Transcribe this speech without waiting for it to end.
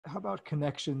how about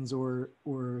connections or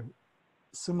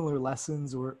similar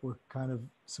lessons or kind of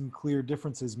some clear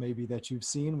differences maybe that you've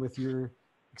seen with your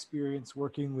experience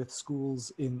working with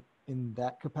schools in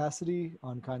that capacity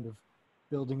on kind of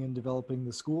building and developing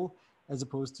the school as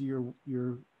opposed to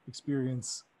your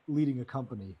experience leading a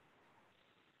company?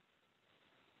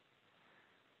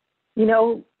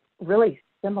 Really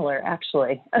similar,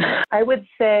 actually. I would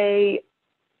say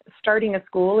starting a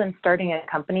school and starting a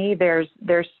company, there's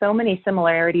so many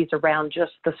similarities around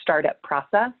just the startup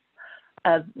process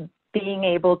of being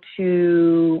able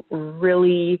to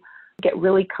get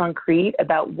really concrete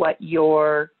about what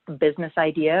your business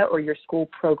idea or your school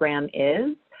program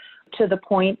is, to the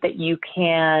point that you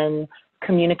can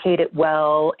communicate it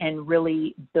well and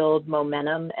really build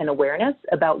momentum and awareness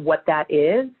about what that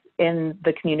is in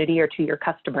the community or to your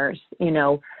customers.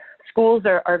 Schools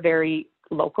are very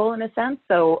local in a sense.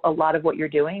 So a lot of what you're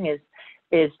doing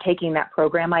is taking that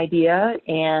program idea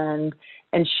and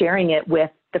sharing it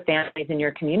with the families in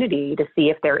your community to see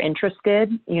if they're interested.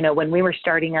 When we were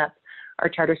starting up our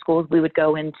charter schools, we would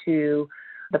go into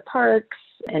the parks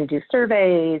and do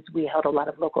surveys. We held a lot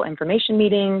of local information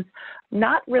meetings,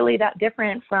 not really that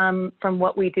different from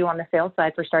what we do on the sales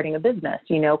side for starting a business,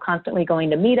 constantly going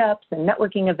to meetups and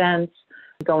networking events,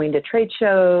 going to trade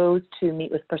shows to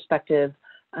meet with prospective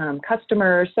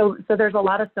customers. So there's a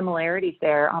lot of similarities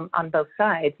there on both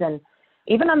sides. And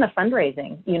even on the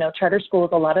fundraising, charter schools,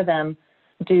 a lot of them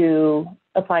do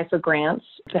apply for grants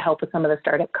to help with some of the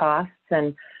startup costs.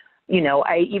 And,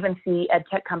 I even see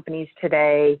EdTech companies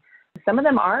today, some of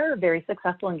them are very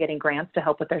successful in getting grants to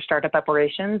help with their startup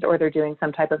operations, or they're doing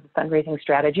some type of fundraising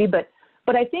strategy. But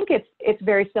I think it's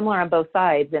very similar on both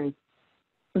sides. And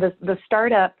the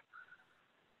startup,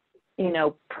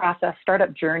 process,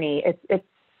 startup journey, it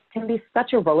can be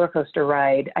such a roller coaster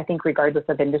ride, I think, regardless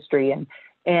of industry.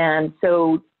 And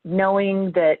so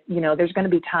knowing that, there's going to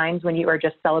be times when you are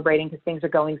just celebrating because things are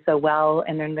going so well.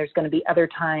 And then there's going to be other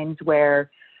times where,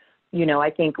 I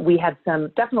think we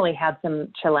definitely had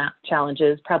some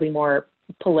challenges, probably more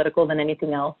political than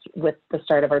anything else, with the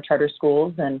start of our charter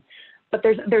schools. But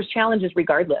there's challenges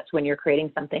regardless when you're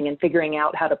creating something and figuring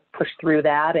out how to push through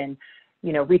that and,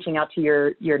 reaching out to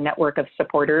your network of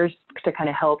supporters to kind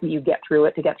of help you get through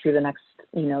it, to get through the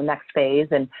next phase.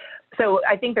 And so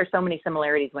I think there's so many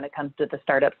similarities when it comes to the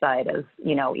startup side of,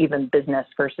 even business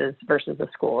versus a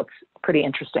school. It's pretty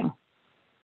interesting.